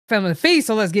family feast,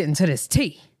 so let's get into this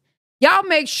tea. Y'all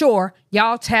make sure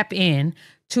y'all tap in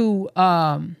to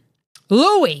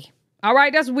Louis. All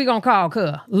right, that's what we gonna call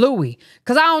Louis.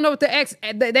 Cause I don't know what the X,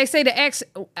 they say the X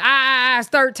is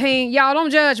 13. Y'all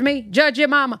don't judge me. Judge your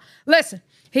mama. Listen,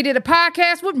 he did a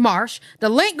podcast with Marsh. The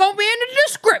link gonna be in the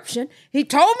description. He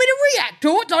told me to react to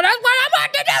it, so that's what I'm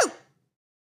about to do.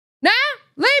 Now,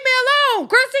 leave me alone,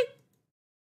 Chrissy.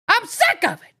 I'm sick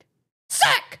of it.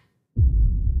 Sick.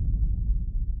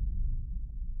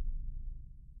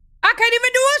 I can't even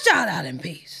do a shout out in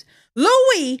peace.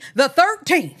 Louis the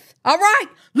 13th. All right?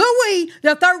 Louis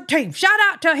the 13th. Shout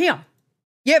out to him.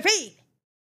 You feed.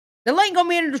 The link gonna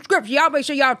be in the description. Y'all make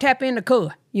sure y'all tap in the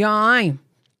cuz. You know what I mean?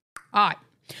 All right.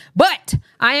 But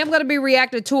I am gonna be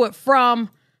reacting to it from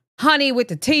Honey with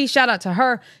the T. Shout out to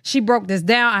her. She broke this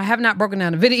down. I have not broken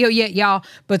down the video yet, y'all.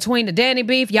 Between the Danny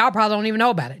beef, y'all probably don't even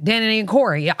know about it. Danny and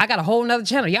Corey. I got a whole nother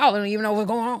channel. Y'all don't even know what's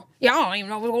going on. Y'all don't even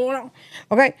know what's going on.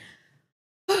 Okay?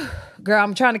 Girl,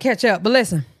 I'm trying to catch up. But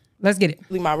listen, let's get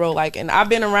it. My role, like, and I've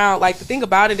been around, like, the thing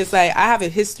about it is, like, I have a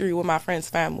history with my friend's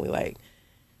family.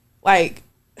 Like,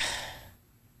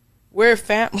 we're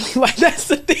family. Like, that's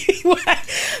the thing. Like,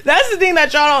 that's the thing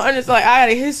that y'all don't understand. Like, I had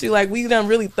a history. Like, we done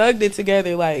really thugged it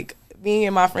together. Like, me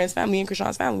and my friend's family, me and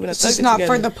Chrisean's family, we done thugged it together. It's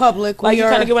not for the public. Like, you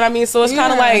kind of get what I mean? So it's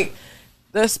kind of like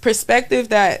this perspective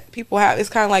that people have. It's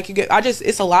kind of like you get.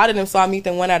 It's a lot of them, so I meet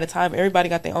them one at a time. Everybody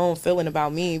got their own feeling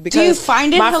about me. Because do you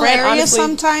find it hilarious honestly,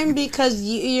 sometimes because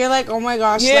you're like, oh my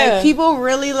gosh, like people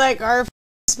really like are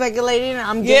speculating.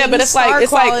 I'm getting but it's like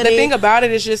the thing about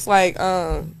it is just like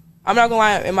I'm not gonna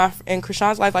lie, in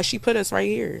Chrisean's life, like, she put us right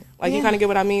here. Like, you kind of get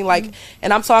what I mean? Like,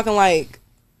 and I'm talking like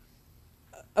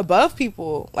above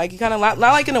people. Like, you kind of not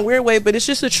like in a weird way, but it's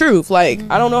just the truth. Like,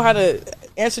 I don't know how to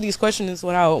answer these questions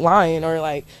without lying or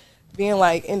like being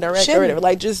like indirect or whatever.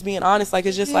 Like, just being honest. Like,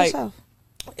 it's just like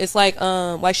it's like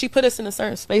she put us in a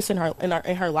certain space in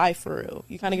her life for real.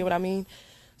 You kind of get what I mean?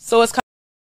 So it's kind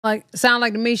of like, sound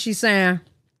like to me she's saying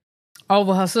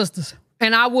over her sisters,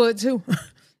 and I would too.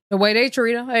 The way they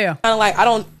treat her, yeah. Kind of like,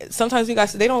 sometimes you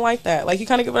guys, they don't like that. Like, you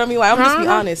kind of get what I mean? Like, I'm just be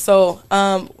honest. So,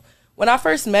 when I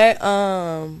first met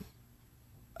Latifah,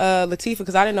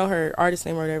 because I didn't know her artist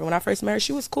name or whatever, when I first met her,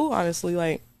 she was cool, honestly.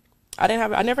 Like, I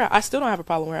still don't have a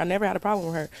problem with her. I never had a problem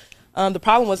with her. The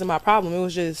problem wasn't my problem. It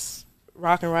was just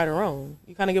rocking right or wrong.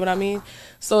 You kind of get what I mean?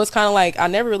 So it's kind of like, I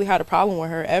never really had a problem with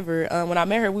her ever. When I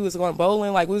met her, we was going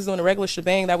bowling. Like, we was doing the regular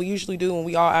shebang that we usually do when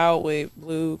we all out with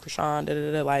Blue,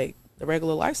 Chrisean, like, the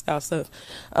regular lifestyle stuff.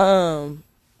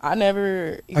 I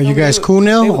never. Are you guys cool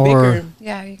now, or?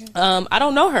 Yeah. You can. I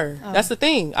don't know her. That's the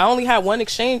thing. I only had one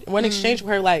exchange with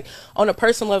her, like, on a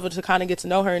personal level, to kind of get to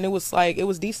know her, and it was like, it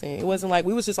was decent. It wasn't like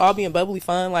we was just all being bubbly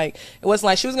fun. Like, it wasn't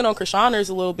like she was getting on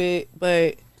Chriseaners a little bit,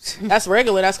 but that's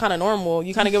regular. That's kind of normal.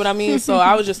 You kind of get what I mean? So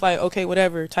I was just like, okay,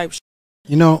 whatever type.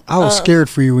 You know, I was scared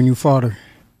for you when you fought her.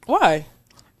 Why?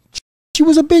 She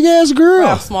was a big ass girl.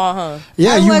 I'm small, huh?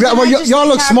 Yeah, y'all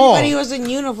look small. Everybody was in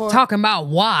uniform. Talking about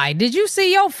why? Did you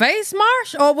see your face,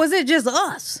 Marsh, or was it just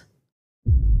us?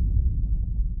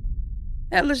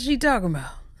 Hell is she talking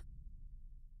about?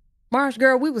 Marsh,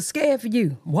 girl, we was scared for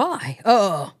you. Why?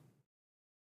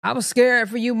 I was scared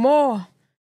for you more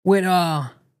with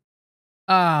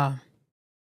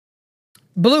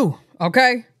Blue.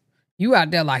 Okay, you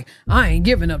out there like, I ain't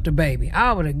giving up the baby.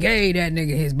 I would have gave that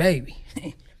nigga his baby.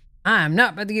 I am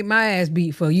not about to get my ass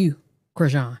beat for you,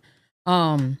 Chrisean.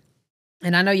 And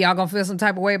I know y'all gonna feel some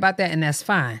type of way about that, and that's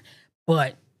fine.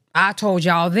 But I told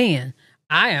y'all then,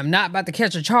 I am not about to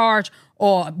catch a charge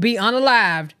or be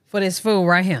unalived for this fool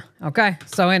right here. Okay?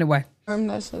 So anyway. Oh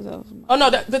no,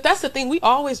 but that's the thing. We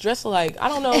always dress alike. I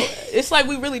don't know. It's like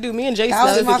we really do. Me and Jay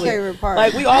that was my favorite part.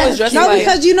 Like, we always dress alike. No,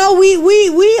 because you know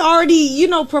we already, you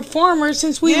know, performers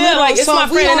since we little. Like, it's so my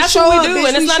friend, and that's what we do.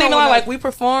 And it's not even like we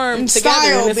perform together.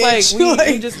 Style, and it's like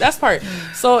we just, that's part.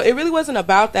 So it really wasn't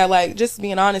about that. Like, just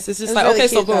being honest, it's just like, really, okay,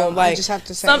 so boom, though. Like, I just have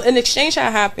to say an exchange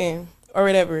had happened or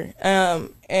whatever,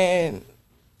 and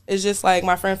it's just like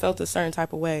my friend felt a certain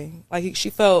type of way. Like, she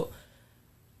felt.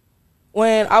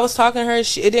 When I was talking to her, it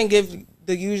didn't give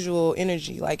the usual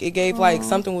energy. Like, it gave like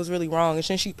something was really wrong. And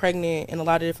then she's pregnant and a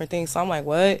lot of different things. So I'm like,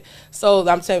 what? So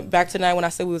I'm back tonight when I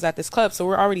said we was at this club. So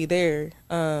we're already there,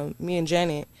 me and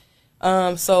Janet.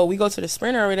 So we go to the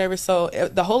Sprinter or whatever. So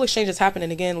the whole exchange is happening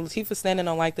again. Latifah's standing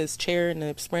on like this chair in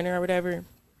the Sprinter or whatever.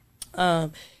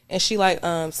 And she like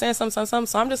saying something.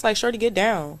 So I'm just like, sure to get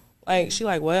down. Like, she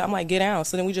like, what? I'm like, get down.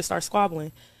 So then we just start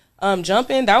squabbling.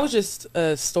 Jumping, that was just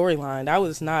a storyline. That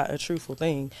was not a truthful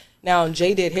thing. Now,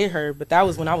 Jay did hit her, but that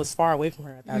was when I was far away from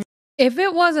her at that time. If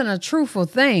it wasn't a truthful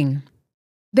thing,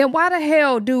 then why the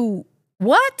hell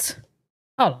what?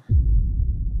 Hold on.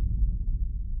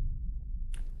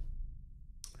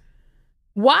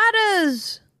 Why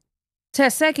does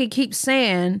Tesehki keep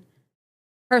saying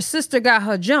her sister got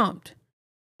her jumped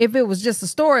if it was just a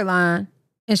storyline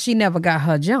and she never got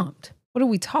her jumped? What are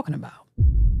we talking about?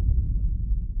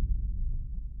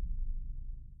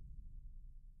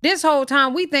 This whole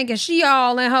time we thinking she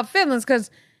all in her feelings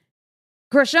because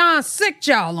Chrisean sicked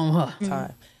y'all on her.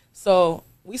 Time. So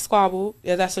we squabbled.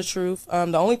 Yeah, that's the truth.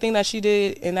 The only thing that she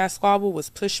did in that squabble was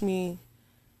push me.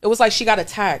 It was like she got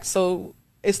attacked. So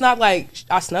it's not like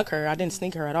I snuck her. I didn't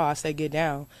sneak her at all. I said, get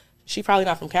down. She probably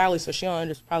not from Cali, so she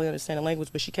don't probably understand the language,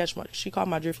 but she caught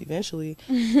my drift eventually.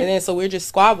 And then so we're just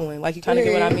squabbling. Like, you kind of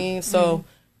get what I mean? So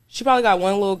she probably got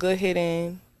one little good hit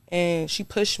in, and she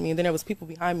pushed me, and then there was people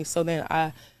behind me. So then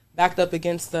I backed up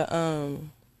against the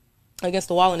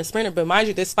wall in the sprinter. But mind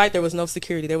you, this fight, there was no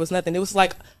security. There was nothing. It was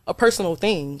like a personal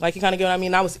thing. Like, you kind of get what I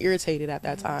mean? I was irritated at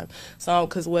that time. So,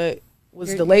 because what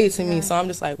was delayed to me. So I'm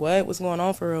just like, what's going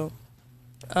on for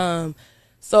real?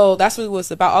 So that's what it was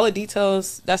about. All the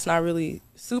details, that's not really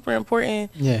super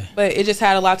important. Yeah. But it just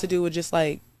had a lot to do with just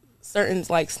like certain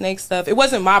like snake stuff. It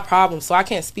wasn't my problem, so I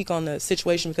can't speak on the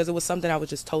situation because it was something that was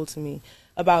just told to me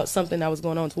about something that was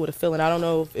going on with a feeling. I don't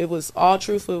know if it was all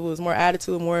truthful, it was more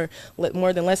attitude, more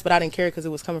than less, but I didn't care because it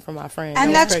was coming from my friend.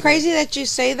 And that's crazy that you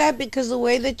say that because the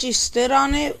way that you stood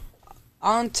on it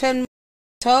on 10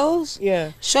 toes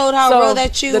showed how real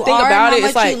that you are and how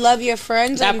much like, you love your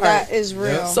friends, and that is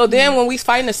real. Yeah. So then when we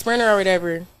fighting the sprinter or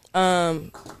whatever,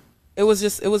 it was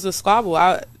a squabble.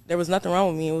 There was nothing wrong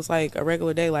with me. It was like a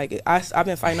regular day. Like I've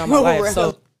been fighting all my life.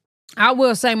 So I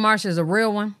will say Marsh is a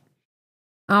real one.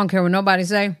 I don't care what nobody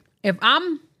say. If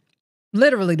I'm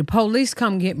literally the police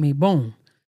come get me, boom,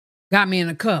 got me in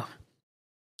a cuff.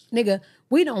 Nigga,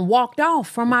 we done walked off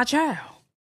from my child.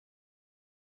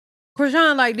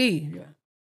 Chrisean like these.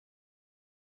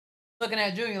 Looking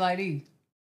at Junior like these.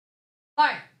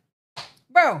 Like,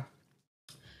 bro,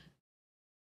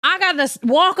 I got to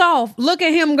walk off, look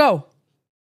at him go.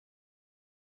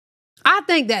 I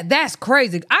think that's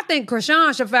crazy. I think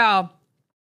Chrisean should file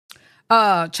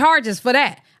charges for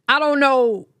that. I don't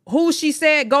know who she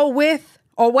said go with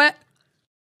or what,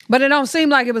 but it don't seem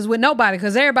like it was with nobody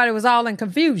because everybody was all in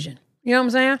confusion. You know what I'm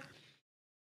saying?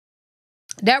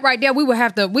 That right there, we would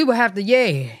have to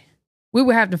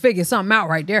figure something out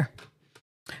right there.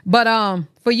 But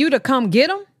for you to come get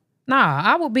him, nah,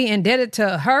 I would be indebted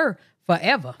to her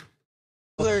forever.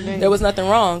 There was nothing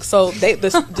wrong. So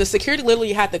the security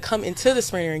literally had to come into the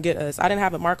sprinter and get us. I didn't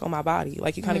have a mark on my body.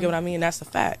 Like, you kind of get what I mean? That's a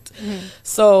fact.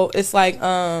 So it's like,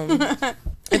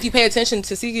 if you pay attention,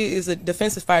 Tesehki is a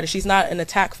defensive fighter. She's not an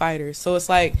attack fighter. So it's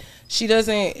like,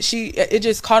 it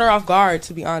just caught her off guard,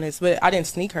 to be honest. But I didn't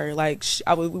sneak her. Like,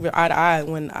 we were eye to eye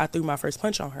when I threw my first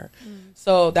punch on her.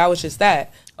 So that was just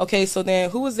that. Okay, so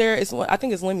then who was there? I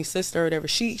think it's Lemmy's sister or whatever.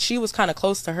 She was kind of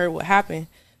close to her. What happened?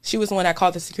 She was the one that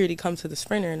called the security come to the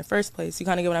sprinter in the first place. You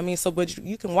kind of get what I mean? So, but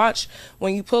you can watch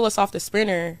when you pull us off the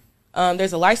sprinter,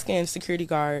 there's a light-skinned security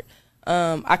guard.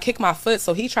 I kicked my foot,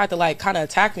 so he tried to like kind of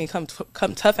attack me, come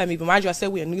tough at me. But mind you, I said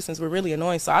we're a nuisance. We're really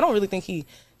annoying. So I don't really think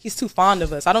he's too fond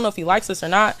of us. I don't know if he likes us or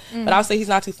not, but I'll say he's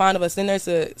not too fond of us. Then there's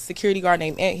a security guard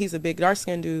named Ant. He's a big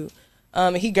dark-skinned dude.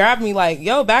 And he grabbed me like,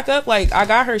 yo, back up. Like, I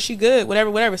got her. She good.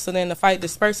 Whatever. So then the fight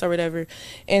dispersed or whatever.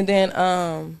 And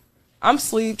then I'm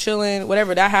sleep, chilling,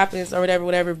 whatever, that happens or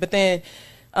whatever. But then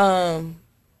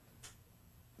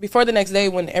before the next day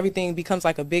when everything becomes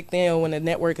like a big thing, or when the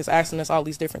network is asking us all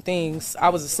these different things, I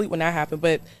was asleep when that happened.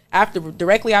 But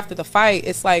directly after the fight,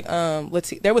 it's like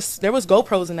there was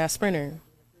GoPros in that sprinter.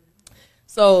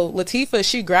 So Latifah,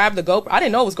 she grabbed the GoPro. I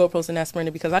didn't know it was GoPros in that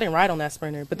sprinter because I didn't ride on that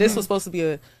sprinter. But this was supposed to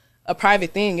be a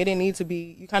private thing. It didn't need to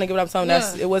be. You kind of get what I'm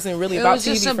saying. It wasn't really about TV. It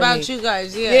was just about you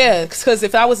guys. Yeah, because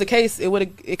if that was the case, it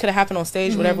could have happened on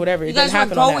stage. Whatever. You guys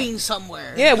were going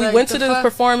somewhere. Yeah, we went to the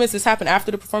performance. This happened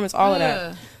after the performance. All of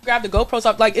that. Grabbed the GoPros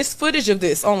off. Like, it's footage of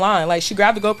this online. Like, she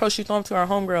grabbed the GoPro. She threw them to her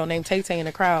homegirl named TITI in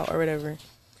the crowd or whatever.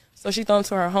 So she threw them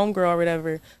to her homegirl or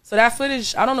whatever. So that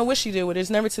footage, I don't know what she did with it. It's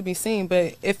never to be seen.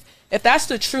 But if that's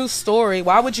the true story,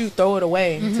 why would you throw it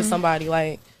away to somebody?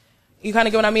 Like, you kind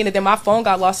of get what I mean? And then my phone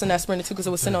got lost in that sprinter too because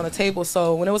it was sitting on the table.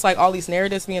 So when it was like all these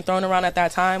narratives being thrown around at that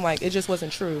time, like, it just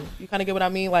wasn't true. You kind of get what I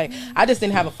mean? Like, I just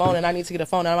didn't have a phone and I need to get a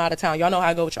phone and I'm out of town. Y'all know how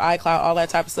I go with your iCloud, all that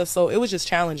type of stuff. So it was just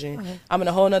challenging. I'm in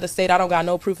a whole nother state. I don't got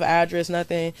no proof of address,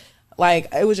 nothing.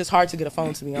 Like, it was just hard to get a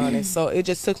phone, to be honest. So it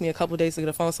just took me a couple of days to get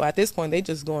a phone. So at this point, they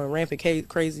just going rampant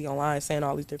crazy online saying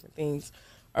all these different things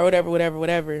or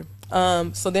whatever.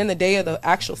 So then the day of the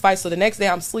actual fight, so the next day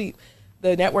I'm asleep.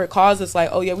 The network calls us like,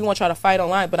 oh yeah, we want y'all to fight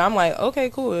online. But I'm like,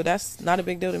 okay, cool. That's not a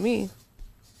big deal to me.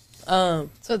 So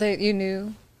that you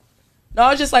knew? No,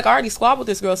 it's just like I already squabbled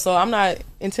this girl, so I'm not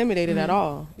intimidated at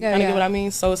all. You kind of get what I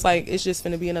mean? So it's like it's just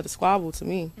gonna be another squabble to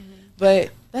me. But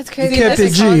that's crazy. You kept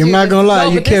it G. I'm not gonna lie.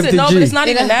 You kept it G. No, but it's not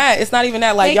even that. It's not even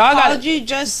that. Like y'all got you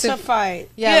just to fight.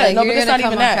 Yeah, like, no, but it's not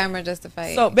even that. Camera just to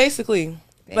fight. So basically.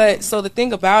 But so the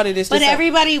thing about it is, but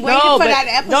everybody waited for that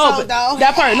episode though.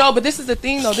 That part, no. But this is the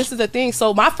thing, though. This is the thing.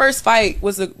 So my first fight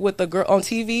was with the girl on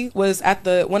TV. Was at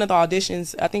one of the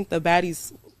auditions. I think the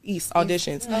Baddies East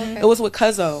auditions. It was with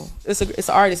Cuzzo. It's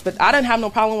an artist, but I didn't have no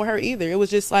problem with her either. It was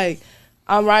just like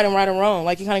I'm right and wrong.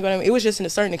 Like you kind of go. It was just in a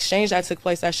certain exchange that took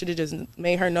place that should have just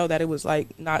made her know that it was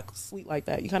like not sweet like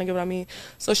that. You kind of get what I mean?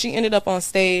 So she ended up on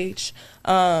stage,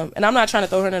 and I'm not trying to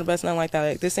throw her under the bus, nothing like that.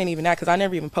 Like this ain't even that because I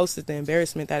never even posted the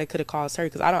embarrassment that it could have caused her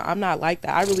because I'm not like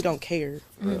that. I really don't care.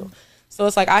 For real. So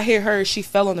it's like I hit her, she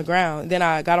fell on the ground. Then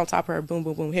I got on top of her, boom,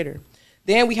 boom, boom, hit her.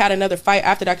 Then we had another fight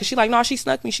after that because she like, no, she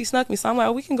snuck me. So I'm like,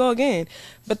 oh, we can go again.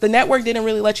 But the network didn't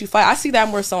really let you fight. I see that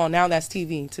more so on Now That's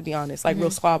TV, to be honest, like real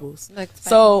squabbles.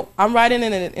 So I'm riding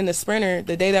in the Sprinter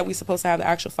the day that we supposed to have the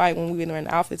actual fight when we were in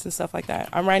outfits and stuff like that.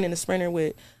 I'm riding in the Sprinter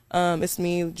with, it's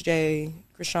me, Jay,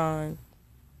 Chrisean,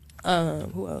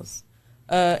 who else?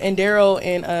 And Daryl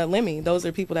and Lemmy. Those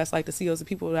are people that's like the CEOs of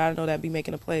people that I know that be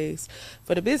making the plays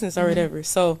for the business or whatever.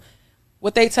 So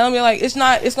what they tell me, like, it's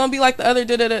gonna be like the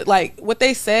other like what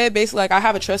they said, basically, like I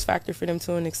have a trust factor for them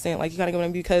to an extent, like you gotta go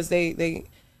in because they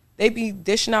be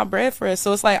dishing out bread for us.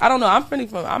 So it's like I don't know, I'm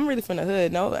really from the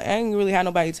hood. No, I ain't really had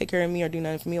nobody take care of me or do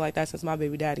nothing for me like that since my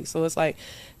baby daddy. So it's like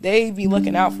they be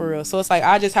looking out for real. So it's like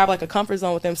I just have like a comfort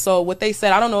zone with them. So what they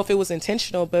said, I don't know if it was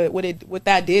intentional, but what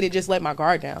that did, it just let my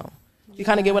guard down. You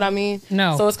kind of get what I mean?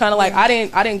 No. So it's kind of like I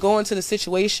didn't go into the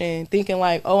situation thinking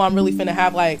like, oh, I'm really finna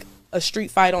have like a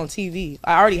street fight on TV.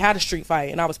 I already had a street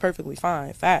fight and I was perfectly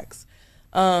fine. Facts.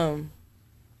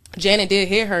 Janet did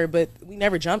hit her, but we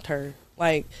never jumped her.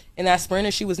 Like in that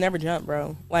Sprinter, she was never jumped,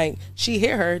 bro. Like she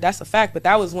hit her, that's a fact. But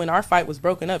that was when our fight was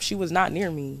broken up. She was not near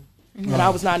me, and I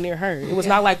was not near her. It was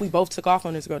not like we both took off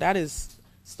on this girl. That is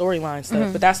storyline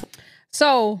stuff. But that's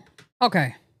so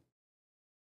okay.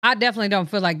 I definitely don't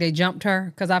feel like they jumped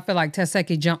her because I feel like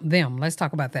Tesehki jumped them. Let's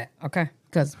talk about that, okay?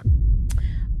 Because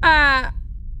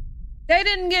they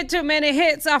didn't get too many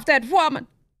hits off that woman.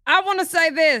 I want to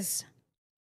say this.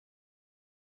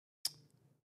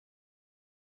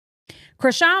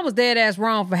 Chrisean was dead ass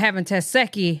wrong for having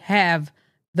Tesehki have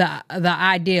the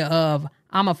idea of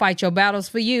I'm gonna fight your battles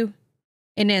for you,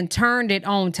 and then turned it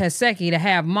on Tesehki to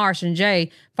have Marsh and Jay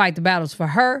fight the battles for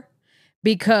her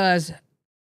because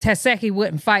Tesehki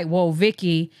wouldn't fight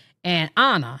Vicky and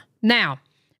Anna. Now,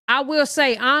 I will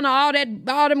say, Anna, all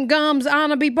them gums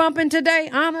Anna be bumping today,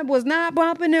 Anna was not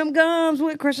bumping them gums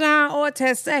with Chrisean or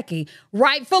Tesehki.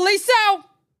 Rightfully so.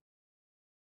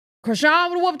 Chrisean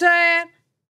would have whooped her ass.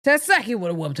 Tesehki would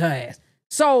have whooped her ass.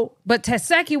 So, but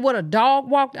Tesehki would have dog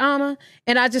walked Anna,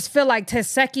 and I just feel like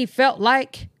Tesehki felt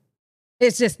like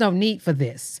it's just no need for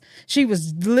this. She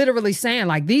was literally saying,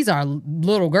 like, these are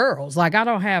little girls. Like, I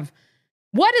don't have...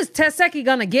 What is Tesehki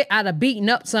gonna get out of beating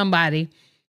up somebody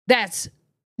that's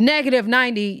negative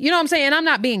 90? You know what I'm saying? I'm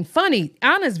not being funny.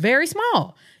 Anna's very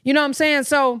small. You know what I'm saying?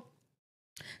 So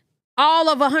all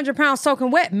of 100 pounds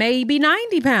soaking wet, maybe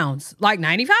 90 pounds, like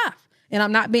 95. And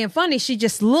I'm not being funny. She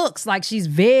just looks like she's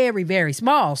very, very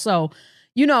small. So,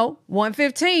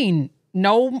 115,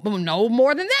 no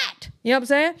more than that. You know what I'm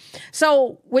saying?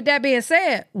 So with that being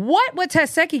said, what would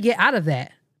Tesehki get out of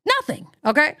that? Nothing.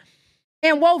 Okay.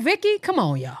 And Vicky, come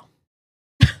on, y'all.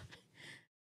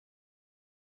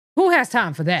 Who has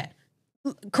time for that?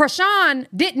 Chrisean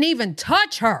didn't even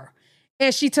touch her,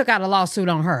 and she took out a lawsuit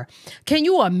on her. Can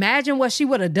you imagine what she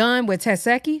would have done with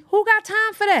Tesehki? Who got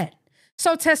time for that?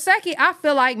 So Tesehki, I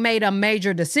feel like, made a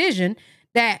major decision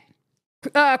that,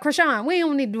 Chrisean, we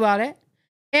don't need to do all that.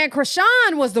 And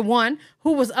Chrisean was the one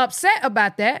who was upset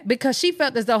about that because she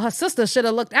felt as though her sister should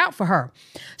have looked out for her.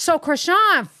 So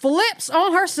Chrisean flips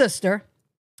on her sister,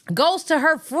 goes to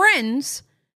her friends,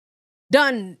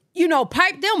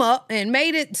 piped them up and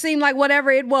made it seem like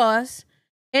whatever it was.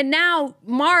 And now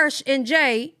Marsh and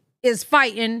Jay is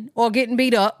fighting or getting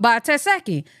beat up by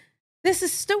Tesehki. This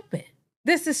is stupid.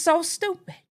 This is so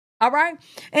stupid. All right.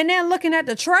 And then looking at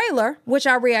the trailer, which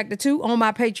I reacted to on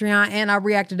my Patreon and I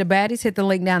reacted to Baddies, hit the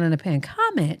link down in the pinned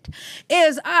comment,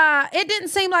 is it didn't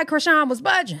seem like Chrisean was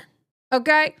budging.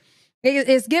 Okay.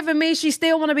 It's giving me she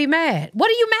still want to be mad.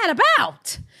 What are you mad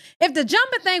about? If the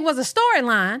jumping thing was a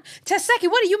storyline, Tesehki,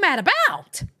 what are you mad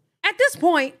about? At this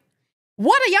point,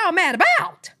 what are y'all mad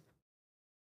about?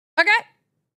 Okay?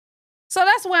 So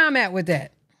that's where I'm at with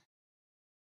that.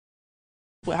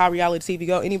 With how reality TV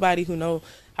go, anybody who know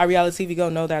how reality TV go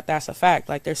know that that's a fact.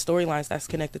 Like there's storylines that's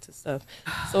connected to stuff.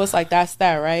 So it's like that's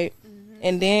that, right?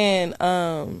 And then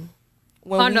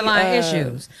when underlying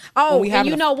issues. Oh, and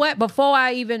you know what? Before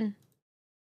I even,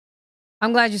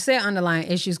 I'm glad you said underlying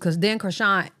issues, because then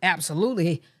Chrisean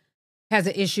absolutely has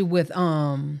an issue with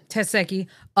Tesehki,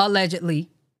 allegedly.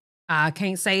 I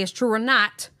can't say it's true or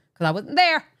not because I wasn't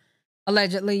there.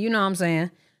 Allegedly, you know what I'm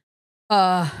saying?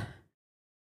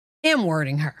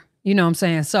 M-wording her, you know what I'm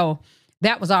saying? So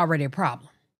that was already a problem.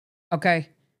 Okay,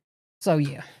 so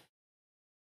yeah.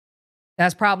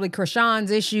 That's probably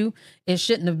Chrisean's issue. It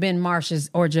shouldn't have been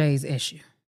Marsh's or Jay's issue.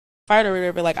 Fight or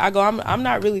whatever. Like I'm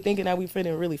not really thinking that we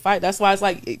finna really fight. That's why it's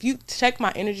like, if you check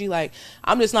my energy, like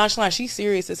I'm just nonchalant. She's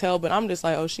serious as hell, but I'm just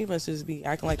like, oh, she must just be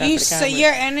acting like that for the camera. So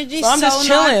your energy, so I'm just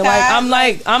chilling. I'm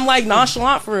like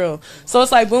nonchalant for real. So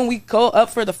it's like when we go up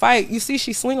for the fight, you see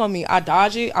she swing on me, I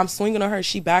dodge it, I'm swinging on her,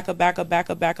 she back up.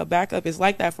 It's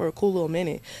like that for a cool little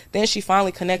minute. Then she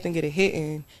finally connect and get a hit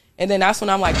in, and then that's when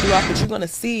I'm like, threw off. But you're gonna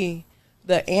see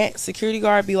the ant security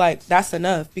guard be like, that's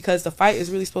enough, because the fight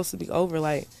is really supposed to be over.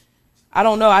 Like, I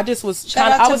don't know. I just was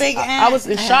I was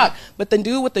in shock. But the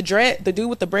dude with the dread, the dude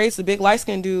with the braids, the big light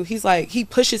skinned dude, he's like, he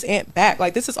pushes Ant back.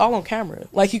 Like, this is all on camera.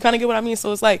 Like, you kind of get what I mean?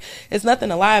 So it's like, it's nothing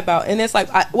to lie about. And it's like,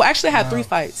 actually I had 3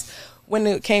 fights when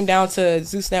it came down to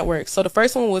Zeus Network. So the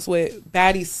first one was with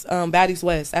Baddies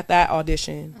West at that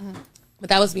audition. But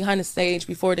that was behind the stage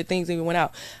before the things even went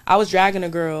out. I was dragging a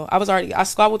girl. I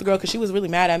squabbled with the girl because she was really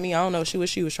mad at me. I don't know what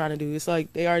she was trying to do. It's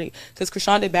like they already, because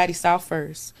Chrisean did Baddies South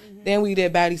first. Then we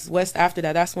did Baddies West after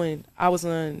that. That's when I was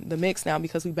on the mix now,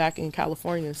 because we back in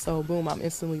California. So boom, I'm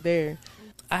instantly there.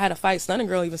 I had a fight. Stunning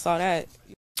Girl even saw that.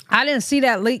 I didn't see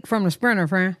that leak from the sprinter,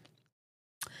 friend.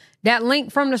 That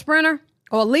link from the sprinter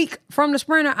or leak from the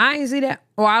sprinter, I didn't see that.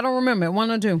 Or I don't remember it. 1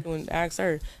 or 2. When ask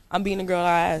her, I'm beating the girl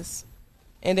ass.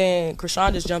 And then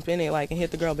Chrisean just jumped in it, like, and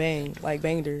hit the girl, banged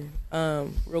her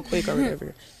real quick or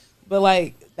whatever. But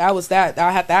like, that was that. I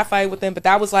had that fight with them, but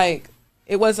that was like,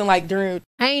 it wasn't like during.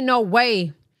 Ain't no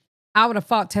way I would have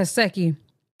fought Tesehki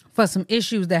for some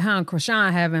issues that her and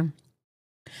Chrisean having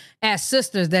as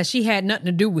sisters that she had nothing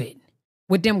to do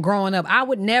with them growing up. I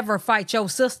would never fight your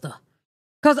sister.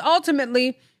 Because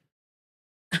ultimately,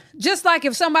 just like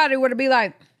if somebody were to be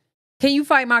like, can you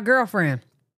fight my girlfriend?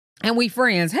 And we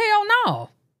friends. Hell no.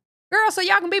 Girl, so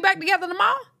y'all can be back together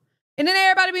tomorrow? And then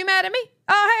everybody be mad at me?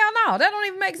 Oh, hell no. That don't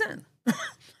even make sense.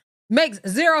 Makes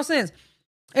 0 sense.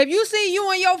 If you see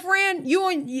you and your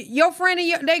friend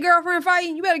and their girlfriend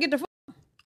fighting, you better get the fuck.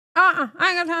 I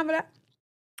ain't got time for that.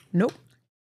 Nope.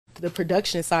 The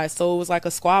production side, so it was like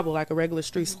a squabble, like a regular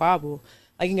street squabble.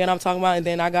 Like, you know what I'm talking about? And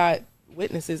then I got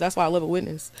witnesses. That's why I love a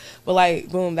witness. But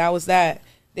like, boom, that was that.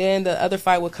 Then the other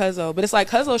fight with Cuzzo. But it's like,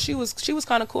 Cuzzo, she was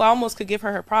kind of cool. I almost could give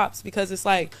her props, because it's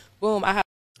like, boom,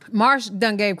 Marsh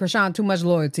done gave Chrisean too much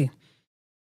loyalty.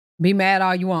 Be mad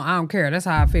all you want. I don't care. That's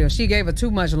how I feel. She gave her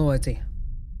too much loyalty.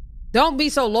 Don't be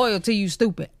so loyal to you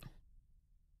stupid.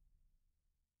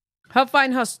 Her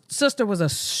fighting her sister was a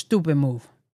stupid move.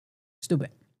 Stupid.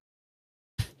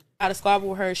 I had a squabble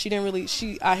with her. She didn't really,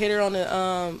 I hit her on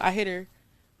the, I hit her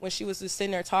when she was just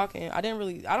sitting there talking.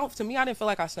 To me, I didn't feel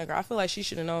like I snuck her. I feel like she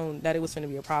should have known that it was going to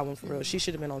be a problem for real. She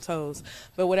should have been on toes.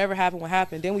 But whatever happened, what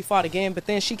happened. Then we fought again, but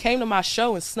then she came to my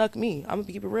show and snuck me. I'm going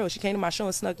to keep it real. She came to my show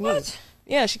and snuck me.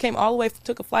 Yeah, she came all the way,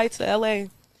 took a flight to LA.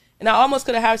 And I almost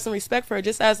could have had some respect for her,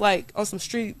 just as like on some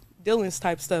street dealings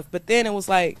type stuff. But then it was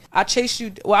like, I chased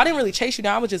you. Well, I didn't really chase you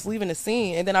down. I was just leaving the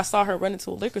scene. And then I saw her run into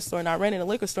a liquor store, and I ran in a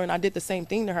liquor store and I did the same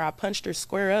thing to her. I punched her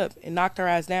square up and knocked her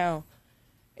ass down.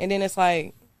 And then it's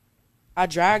like, I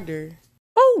dragged her.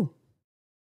 Who?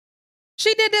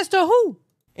 She did this to who?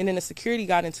 And then the security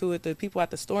got into it, the people at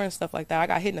the store and stuff like that. I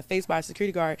got hit in the face by a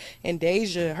security guard. And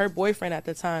Deja, her boyfriend at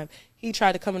the time, he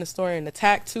tried to come in the store and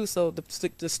attack too. So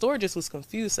the store just was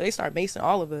confused. So they started macing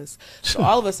all of us. So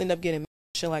all of us end up getting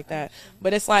shit like that.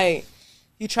 But it's like,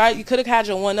 you could have had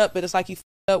your one up, but it's like you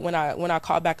up when I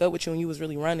caught back up with you and you was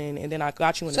really running. And then I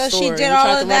got you in the store. So she did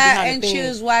all of that and she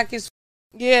was whack as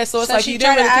yeah, so it's like you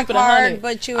didn't really keep it 100.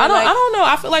 But you I don't know.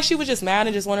 I feel like she was just mad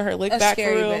and just wanted her lick back for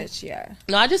real. Bitch, yeah.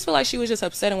 No, I just feel like she was just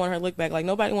upset and wanted her lick back. Like,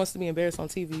 nobody wants to be embarrassed on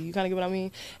TV. You kind of get what I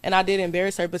mean? And I did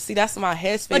embarrass her, but see, that's my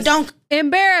headspace. But don't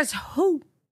embarrass who?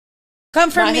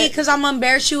 Come for me, because I'm gonna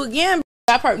embarrass you again.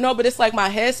 That part, no, but it's like my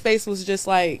headspace was just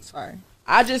like, sorry.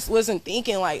 I just wasn't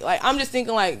thinking like I'm just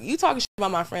thinking like, you talking shit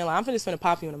about my friend, like I'm just finna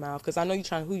pop you in the mouth because I know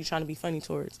who you trying to be funny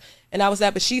towards. And I was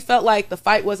that, but she felt like the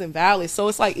fight wasn't valid. So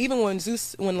it's like, even when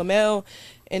Lamel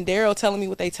and Daryl telling me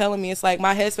what they telling me, it's like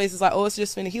my headspace is like, oh, it's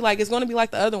just finna. He like, it's gonna be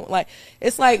like the other one. Like,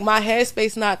 it's like my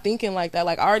headspace not thinking like that.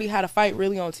 Like, I already had a fight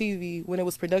really on TV when it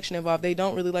was production involved. They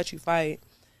don't really let you fight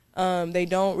They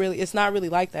don't really, it's not really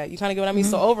like that. You kind of get what I mean?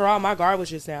 So overall, my guard was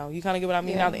just down. You kind of get what I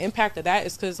mean? Now, the impact of that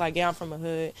is because, like, yeah, I'm from a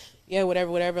hood. Yeah,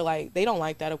 whatever. Like, they don't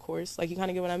like that, of course. Like, you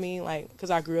kind of get what I mean? Like, because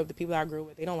I grew up, the people I grew up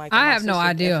with, they don't like that. I have no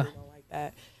idea. Don't like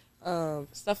that.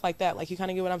 Stuff like that. Like, you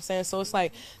kind of get what I'm saying? So it's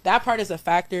like, that part is a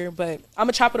factor, but I'm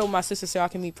gonna chop it over with my sister so I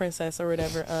can meet Princess or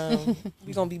whatever.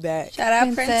 We gonna be back. Shout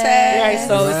out Princess. Right,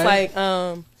 so it's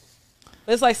like,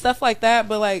 it's like stuff like that,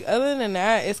 but like other than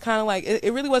that, it's kind of like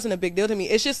it really wasn't a big deal to me.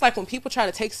 It's just like when people try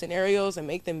to take scenarios and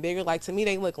make them bigger, like to me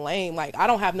they look lame. Like I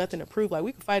don't have nothing to prove. Like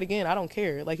we can fight again, I don't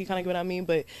care. Like you kind of get what I mean.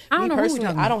 But me personally,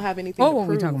 I don't have anything to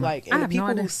prove. Like and the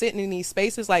people who sitting in these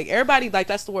spaces, like everybody, like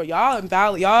that's the word. Y'all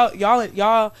invalid.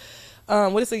 Y'all.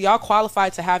 What is it? Y'all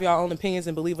qualified to have y'all own opinions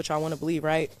and believe what y'all want to believe,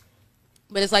 right?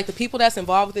 But it's like the people that's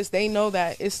involved with this, they know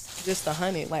that it's just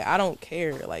 100. Like, I don't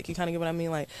care. Like, you kind of get what I mean?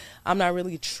 Like, I'm not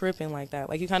really tripping like that.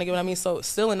 Like, you kind of get what I mean? So,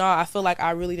 still in all, I feel like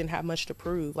I really didn't have much to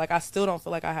prove. Like, I still don't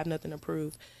feel like I have nothing to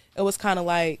prove. It was kind of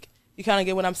like, you kind of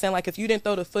get what I'm saying? Like, if you didn't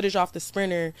throw the footage off the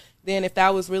sprinter, then if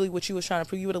that was really what you was trying to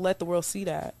prove, you would have let the world see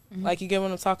that. Like, you get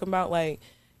what I'm talking about? Like,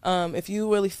 if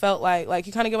you really felt like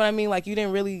you kind of get what I mean, like you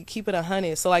didn't really keep it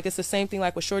 100. So like it's the same thing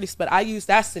like with shorties, but I used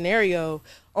that scenario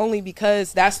only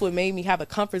because that's what made me have a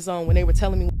comfort zone when they were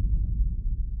telling me.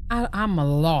 I'm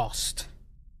lost.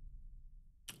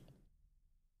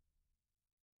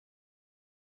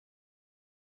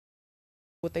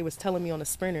 What they was telling me on the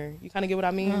sprinter, you kind of get what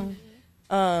I mean.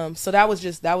 So that was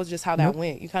just how that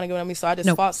went. You kind of get what I mean. So I just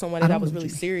fought someone that was really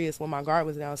serious when my guard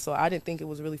was down. So I didn't think it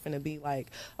was really finna be like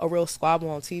a real squabble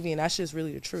on TV, and that's just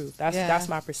really the truth. That's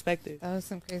my perspective. That was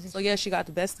some crazy. So yeah, she got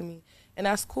the best of me, and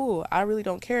that's cool. I really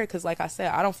don't care because, like I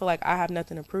said, I don't feel like I have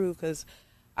nothing to prove because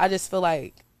I just feel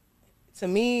like, to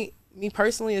me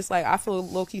personally, it's like I feel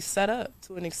low key set up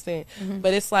to an extent,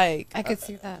 but it's like I could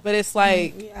see that. But it's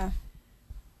like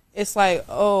it's like,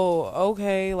 oh,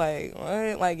 okay, like,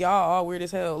 what? Like, y'all all weird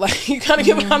as hell. Like, you kind of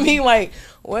get what I mean? Like,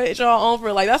 what y'all on for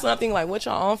real? Like, that's what I think, like, what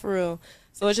y'all on for real?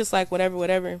 So it's just like,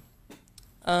 whatever.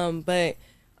 But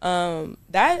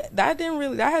that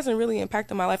hasn't really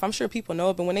impacted my life. I'm sure people know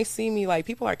it, but when they see me, like,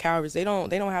 people are cowards. They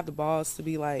don't have the balls to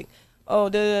be like, oh,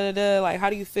 like, how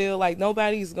do you feel? Like,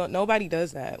 nobody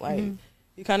does that. Like,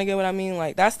 you kind of get what I mean?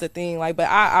 Like, that's the thing. Like, but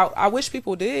I wish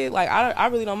people did. Like, I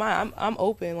really don't mind. I'm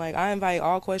open. Like, I invite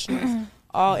all questions,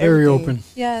 very everything. open.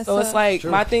 Yeah. So it's like,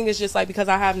 my thing is just like, because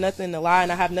I have nothing to lie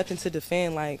and I have nothing to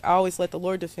defend, like, I always let the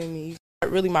Lord defend me.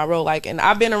 Really my role. Like, and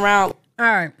I've been around. All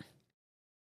right.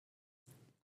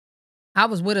 I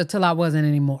was with her till I wasn't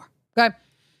anymore. Okay.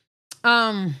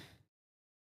 Y'all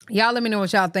let me know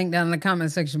what y'all think down in the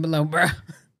comment section below, bro.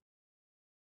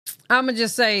 I'ma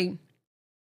just say,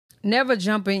 never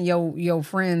jump in your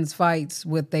friends' fights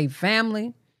with their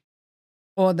family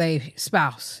or their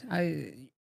spouse.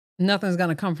 Nothing's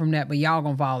gonna come from that, but y'all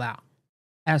gonna fall out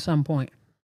at some point.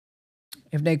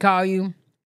 If they call you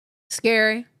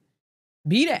scary,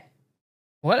 be that.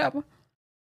 Whatever.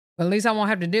 But at least I won't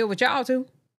have to deal with y'all too.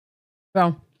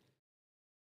 So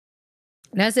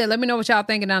that's it. Let me know what y'all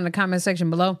thinking down in the comment section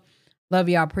below. Love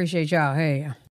y'all. Appreciate y'all. Hey.